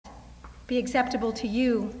be acceptable to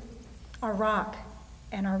you, our rock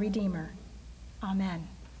and our Redeemer. Amen.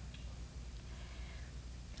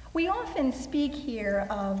 We often speak here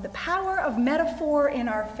of the power of metaphor in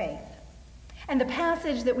our faith. And the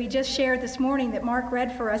passage that we just shared this morning that Mark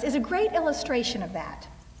read for us is a great illustration of that.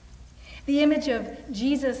 The image of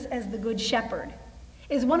Jesus as the Good Shepherd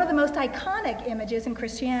is one of the most iconic images in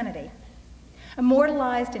Christianity.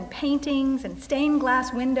 Immortalized in paintings and stained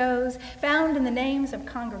glass windows, found in the names of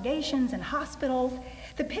congregations and hospitals,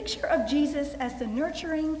 the picture of Jesus as the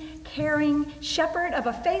nurturing, caring shepherd of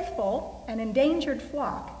a faithful and endangered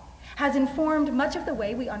flock has informed much of the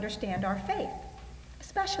way we understand our faith,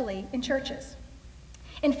 especially in churches.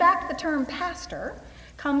 In fact, the term pastor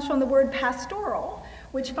comes from the word pastoral,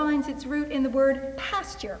 which finds its root in the word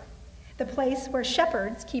pasture, the place where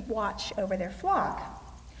shepherds keep watch over their flock.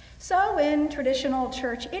 So in traditional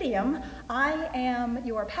church idiom, I am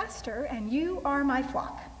your pastor and you are my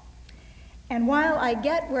flock. And while I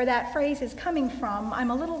get where that phrase is coming from,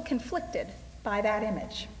 I'm a little conflicted by that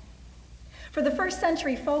image. For the first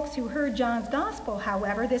century folks who heard John's gospel,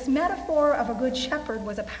 however, this metaphor of a good shepherd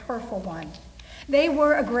was a powerful one. They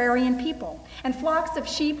were agrarian people, and flocks of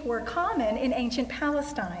sheep were common in ancient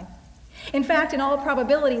Palestine. In fact, in all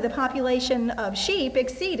probability, the population of sheep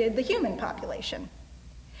exceeded the human population.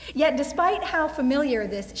 Yet, despite how familiar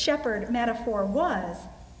this shepherd metaphor was,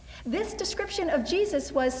 this description of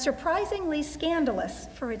Jesus was surprisingly scandalous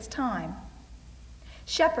for its time.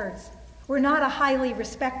 Shepherds were not a highly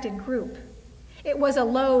respected group. It was a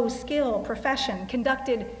low-skill profession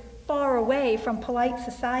conducted far away from polite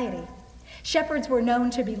society. Shepherds were known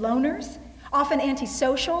to be loners, often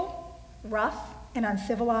antisocial, rough, and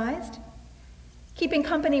uncivilized. Keeping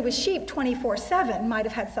company with sheep 24/7 might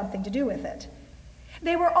have had something to do with it.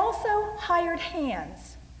 They were also hired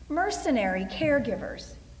hands, mercenary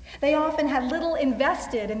caregivers. They often had little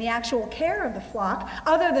invested in the actual care of the flock,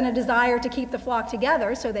 other than a desire to keep the flock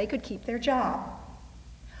together so they could keep their job.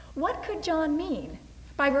 What could John mean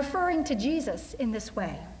by referring to Jesus in this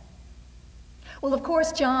way? Well, of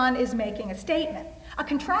course, John is making a statement, a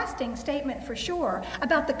contrasting statement for sure,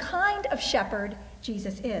 about the kind of shepherd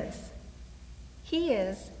Jesus is. He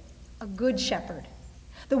is a good shepherd,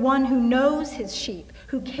 the one who knows his sheep,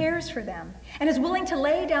 who cares for them, and is willing to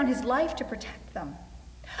lay down his life to protect them.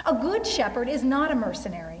 A good shepherd is not a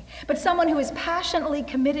mercenary, but someone who is passionately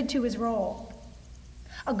committed to his role.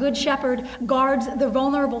 A good shepherd guards the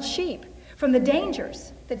vulnerable sheep from the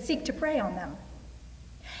dangers that seek to prey on them.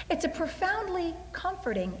 It's a profoundly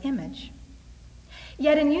comforting image.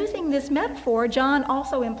 Yet in using this metaphor, John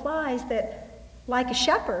also implies that, like a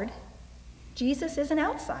shepherd, Jesus is an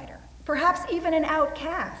outsider, perhaps even an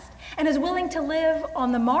outcast, and is willing to live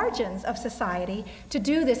on the margins of society to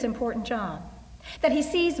do this important job. That he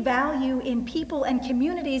sees value in people and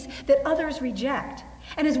communities that others reject,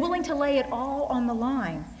 and is willing to lay it all on the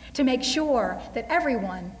line to make sure that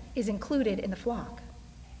everyone is included in the flock.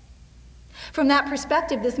 From that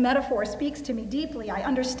perspective, this metaphor speaks to me deeply. I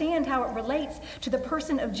understand how it relates to the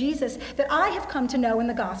person of Jesus that I have come to know in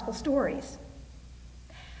the gospel stories.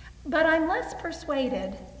 But I'm less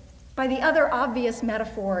persuaded by the other obvious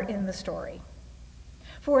metaphor in the story.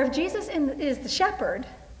 For if Jesus is the shepherd,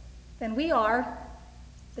 then we are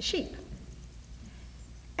the sheep.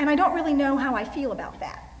 And I don't really know how I feel about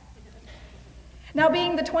that. Now,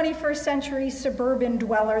 being the 21st century suburban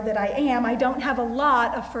dweller that I am, I don't have a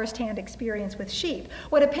lot of firsthand experience with sheep.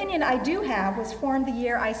 What opinion I do have was formed the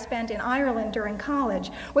year I spent in Ireland during college,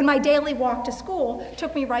 when my daily walk to school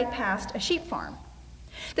took me right past a sheep farm.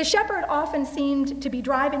 The shepherd often seemed to be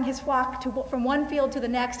driving his flock from one field to the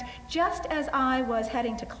next just as I was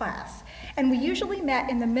heading to class, and we usually met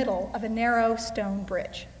in the middle of a narrow stone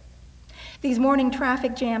bridge. These morning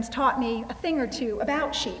traffic jams taught me a thing or two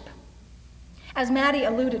about sheep. As Maddie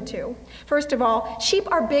alluded to, first of all, sheep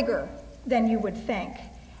are bigger than you would think,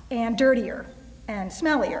 and dirtier, and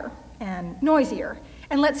smellier, and noisier,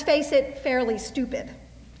 and let's face it, fairly stupid.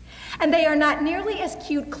 And they are not nearly as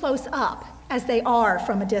cute close up as they are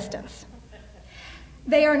from a distance.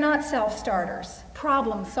 They are not self-starters,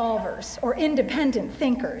 problem solvers, or independent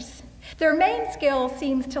thinkers. Their main skill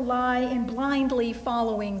seems to lie in blindly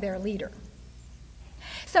following their leader.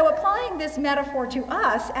 So applying this metaphor to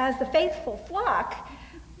us as the faithful flock,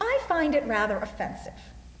 I find it rather offensive.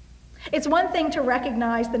 It's one thing to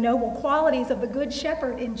recognize the noble qualities of the Good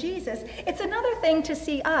Shepherd in Jesus. It's another thing to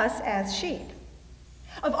see us as sheep.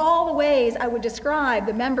 Of all the ways I would describe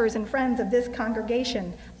the members and friends of this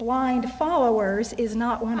congregation, blind followers is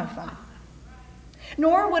not one of them.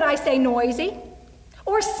 Nor would I say noisy,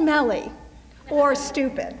 or smelly, or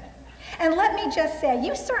stupid. And let me just say,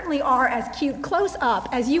 you certainly are as cute close up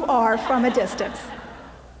as you are from a distance.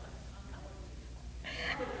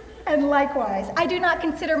 And likewise, I do not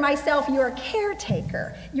consider myself your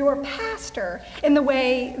caretaker, your pastor, in the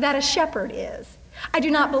way that a shepherd is. I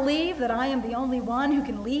do not believe that I am the only one who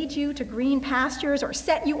can lead you to green pastures or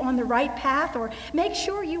set you on the right path or make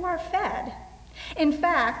sure you are fed. In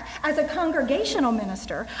fact, as a congregational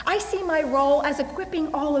minister, I see my role as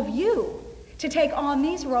equipping all of you to take on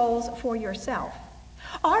these roles for yourself.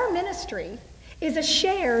 Our ministry is a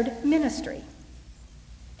shared ministry.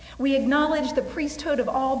 We acknowledge the priesthood of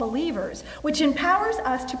all believers, which empowers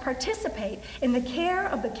us to participate in the care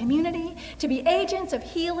of the community, to be agents of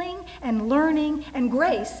healing and learning and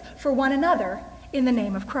grace for one another in the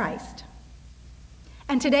name of Christ.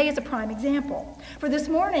 And today is a prime example. For this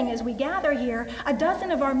morning, as we gather here, a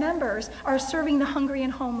dozen of our members are serving the hungry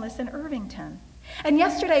and homeless in Irvington. And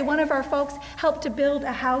yesterday, one of our folks helped to build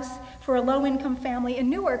a house for a low-income family in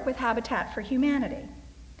Newark with Habitat for Humanity.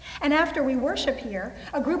 And after we worship here,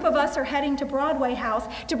 a group of us are heading to Broadway House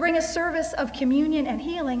to bring a service of communion and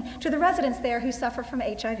healing to the residents there who suffer from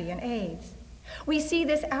HIV and AIDS. We see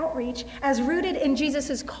this outreach as rooted in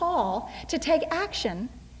Jesus' call to take action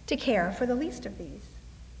to care for the least of these.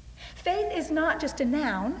 Faith is not just a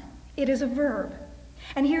noun, it is a verb.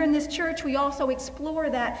 And here in this church, we also explore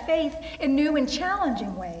that faith in new and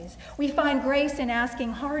challenging ways. We find grace in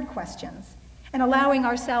asking hard questions and allowing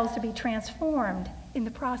ourselves to be transformed in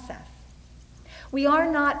the process. We are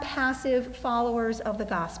not passive followers of the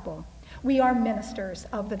gospel. We are ministers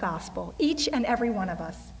of the gospel, each and every one of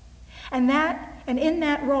us. And in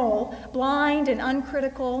that role, blind and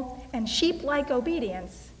uncritical and sheep-like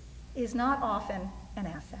obedience is not often an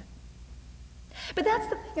asset. But that's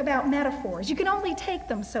the thing about metaphors. You can only take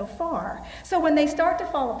them so far. So when they start to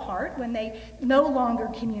fall apart, when they no longer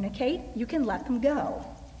communicate, you can let them go.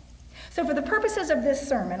 So for the purposes of this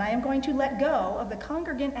sermon, I am going to let go of the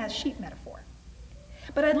congregant as sheep metaphor.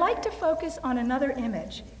 But I'd like to focus on another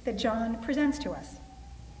image that John presents to us.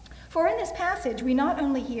 For in this passage, we not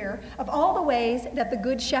only hear of all the ways that the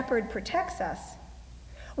Good Shepherd protects us,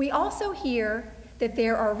 we also hear that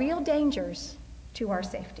there are real dangers to our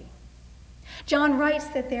safety. John writes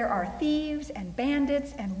that there are thieves and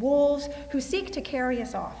bandits and wolves who seek to carry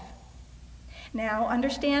us off. Now,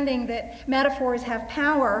 understanding that metaphors have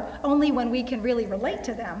power only when we can really relate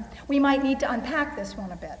to them, we might need to unpack this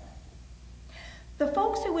one a bit. The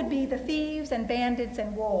folks who would be the thieves and bandits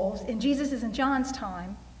and wolves in Jesus' and John's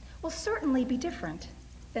time will certainly be different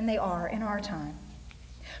than they are in our time.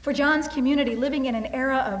 For John's community living in an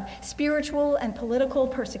era of spiritual and political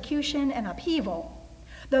persecution and upheaval,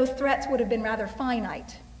 those threats would have been rather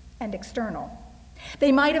finite and external.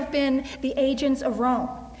 They might have been the agents of Rome,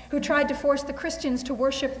 who tried to force the Christians to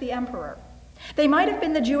worship the emperor. They might have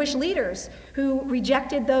been the Jewish leaders who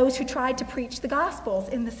rejected those who tried to preach the Gospels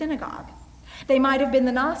in the synagogue. They might have been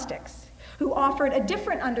the Gnostics, who offered a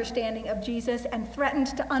different understanding of Jesus and threatened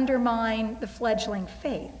to undermine the fledgling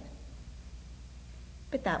faith.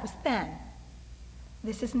 But that was then.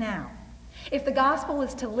 This is now. If the gospel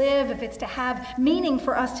is to live, if it's to have meaning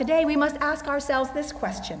for us today, we must ask ourselves this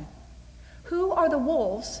question: who are the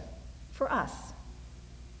wolves for us?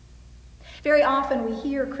 Very often we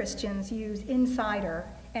hear Christians use insider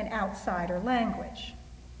and outsider language.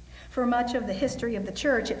 For much of the history of the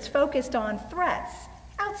church, it's focused on threats,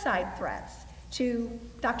 outside threats, to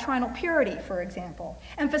doctrinal purity, for example,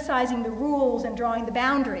 emphasizing the rules and drawing the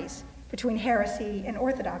boundaries between heresy and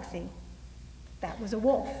orthodoxy. That was a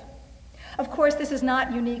wolf. Of course, this is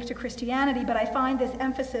not unique to Christianity, but I find this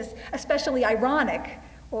emphasis especially ironic,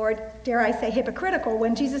 or dare I say hypocritical,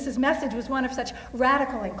 when Jesus' message was one of such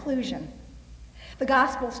radical inclusion. The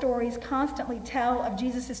gospel stories constantly tell of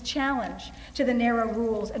Jesus' challenge to the narrow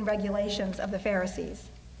rules and regulations of the Pharisees.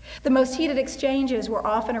 The most heated exchanges were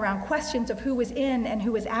often around questions of who was in and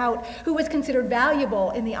who was out, who was considered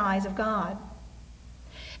valuable in the eyes of God.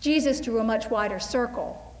 Jesus drew a much wider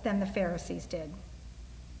circle than the Pharisees did.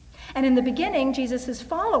 And in the beginning, Jesus'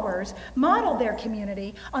 followers modeled their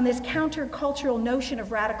community on this countercultural notion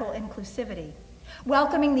of radical inclusivity.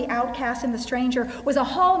 Welcoming the outcast and the stranger was a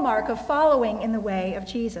hallmark of following in the way of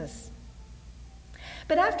Jesus.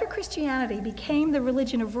 But after Christianity became the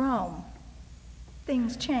religion of Rome,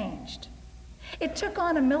 things changed. It took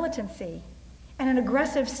on a militancy and an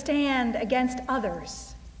aggressive stand against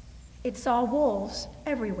others. It saw wolves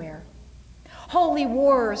everywhere. Holy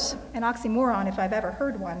wars, an oxymoron if I've ever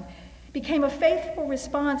heard one, became a faithful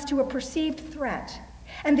response to a perceived threat,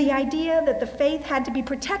 and the idea that the faith had to be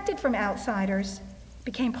protected from outsiders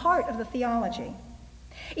became part of the theology.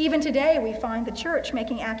 Even today, we find the church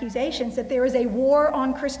making accusations that there is a war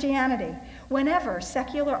on Christianity whenever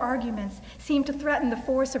secular arguments seem to threaten the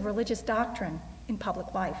force of religious doctrine in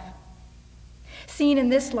public life. Seen in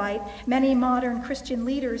this light, many modern Christian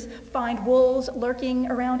leaders find wolves lurking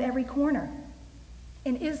around every corner.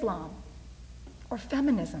 In Islam, or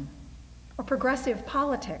feminism, or progressive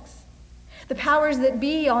politics. The powers that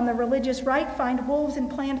be on the religious right find wolves in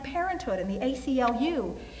Planned Parenthood and the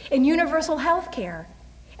ACLU, in universal health care,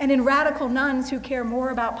 and in radical nuns who care more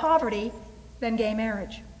about poverty than gay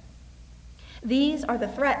marriage. These are the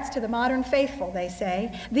threats to the modern faithful, they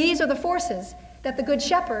say. These are the forces that the Good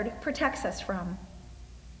Shepherd protects us from.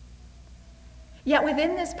 Yet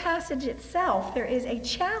within this passage itself, there is a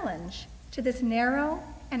challenge to this narrow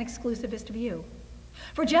and exclusivist view.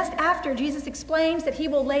 For just after Jesus explains that he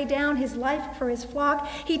will lay down his life for his flock,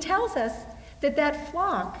 he tells us that that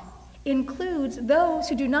flock includes those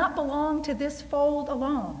who do not belong to this fold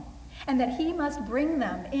alone, and that he must bring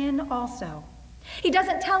them in also. He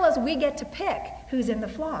doesn't tell us we get to pick who's in the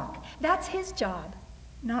flock. That's his job,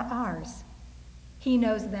 not ours. He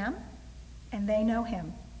knows them, and they know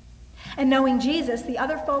him. And knowing Jesus, the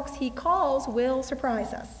other folks he calls will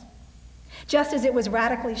surprise us. Just as it was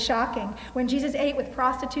radically shocking when Jesus ate with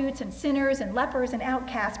prostitutes and sinners and lepers and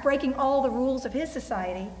outcasts, breaking all the rules of his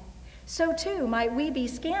society, so too might we be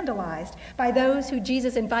scandalized by those who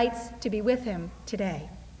Jesus invites to be with him today.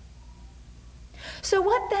 So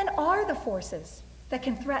what then are the forces that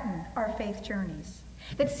can threaten our faith journeys,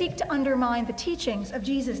 that seek to undermine the teachings of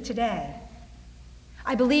Jesus today?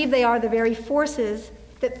 I believe they are the very forces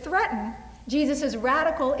that threaten Jesus'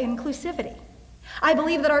 radical inclusivity. I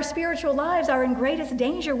believe that our spiritual lives are in greatest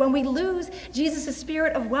danger when we lose Jesus'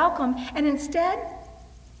 spirit of welcome and instead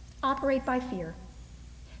operate by fear.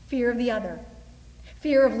 Fear of the other,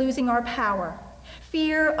 fear of losing our power,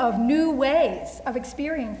 fear of new ways of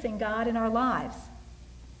experiencing God in our lives.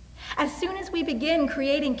 As soon as we begin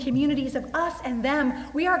creating communities of us and them,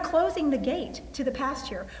 we are closing the gate to the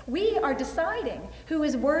pasture. We are deciding who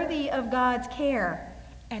is worthy of God's care,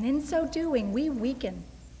 and in so doing, we weaken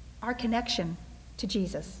our connection to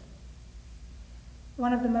Jesus.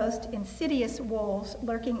 One of the most insidious wolves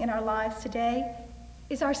lurking in our lives today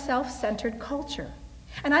is our self-centered culture.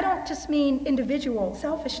 And I don't just mean individual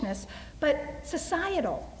selfishness, but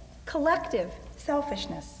societal, collective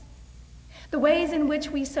selfishness. The ways in which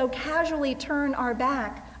we so casually turn our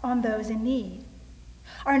back on those in need.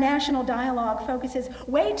 Our national dialogue focuses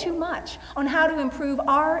way too much on how to improve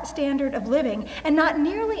our standard of living and not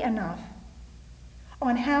nearly enough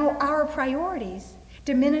on how our priorities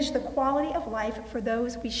diminish the quality of life for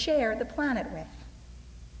those we share the planet with.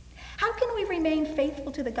 How can we remain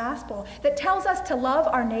faithful to the gospel that tells us to love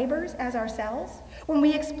our neighbors as ourselves when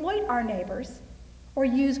we exploit our neighbors or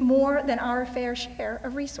use more than our fair share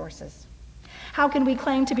of resources? How can we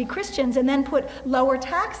claim to be Christians and then put lower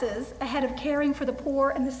taxes ahead of caring for the poor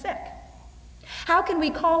and the sick? How can we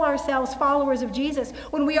call ourselves followers of Jesus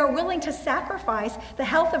when we are willing to sacrifice the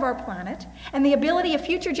health of our planet and the ability of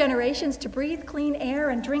future generations to breathe clean air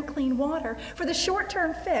and drink clean water for the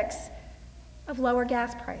short-term fix of lower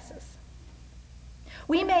gas prices?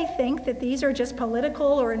 We may think that these are just political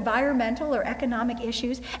or environmental or economic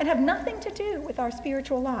issues and have nothing to do with our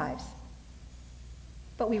spiritual lives.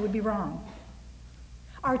 But we would be wrong.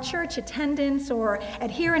 Our church attendance or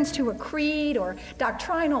adherence to a creed or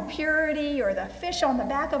doctrinal purity or the fish on the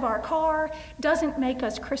back of our car doesn't make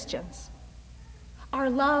us Christians.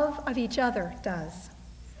 Our love of each other does.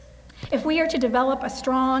 If we are to develop a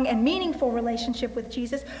strong and meaningful relationship with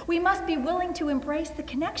Jesus, we must be willing to embrace the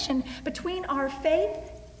connection between our faith,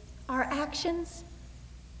 our actions,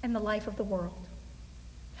 and the life of the world.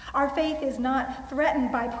 Our faith is not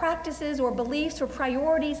threatened by practices or beliefs or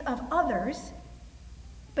priorities of others,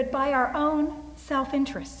 but by our own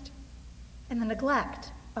self-interest and the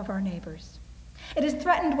neglect of our neighbors. It is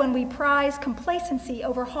threatened when we prize complacency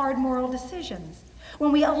over hard moral decisions,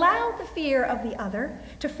 when we allow the fear of the other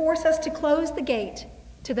to force us to close the gate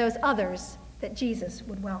to those others that Jesus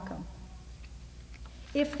would welcome.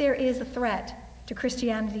 If there is a threat to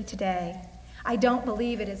Christianity today, I don't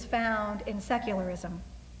believe it is found in secularism,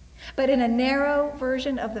 but in a narrow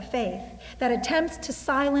version of the faith that attempts to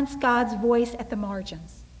silence God's voice at the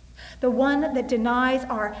margins, the one that denies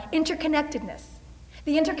our interconnectedness,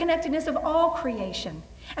 the interconnectedness of all creation,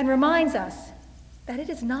 and reminds us that it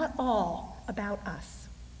is not all about us.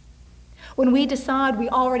 When we decide we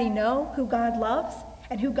already know who God loves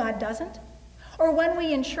and who God doesn't, or when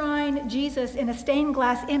we enshrine Jesus in a stained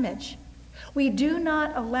glass image, we do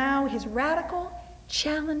not allow his radical,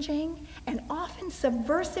 challenging, and often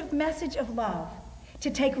subversive message of love to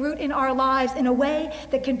take root in our lives in a way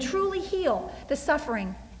that can truly heal the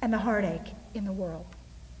suffering and the heartache in the world.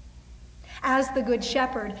 As the Good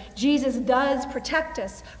Shepherd, Jesus does protect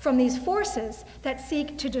us from these forces that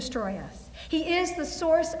seek to destroy us. He is the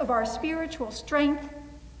source of our spiritual strength,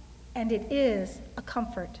 and it is a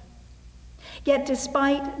comfort. Yet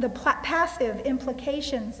despite the passive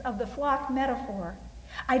implications of the flock metaphor,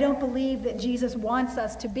 I don't believe that Jesus wants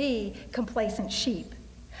us to be complacent sheep.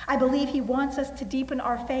 I believe he wants us to deepen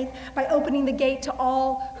our faith by opening the gate to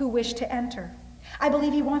all who wish to enter. I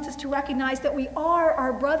believe he wants us to recognize that we are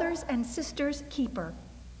our brothers and sisters' keeper,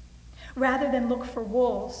 rather than look for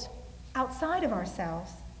wolves outside of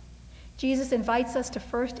ourselves. Jesus invites us to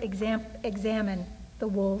first examine the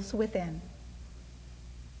wolves within.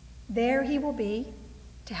 There he will be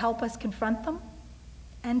to help us confront them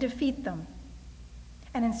and defeat them,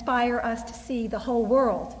 and inspire us to see the whole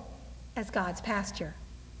world as God's pasture.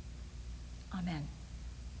 Amen.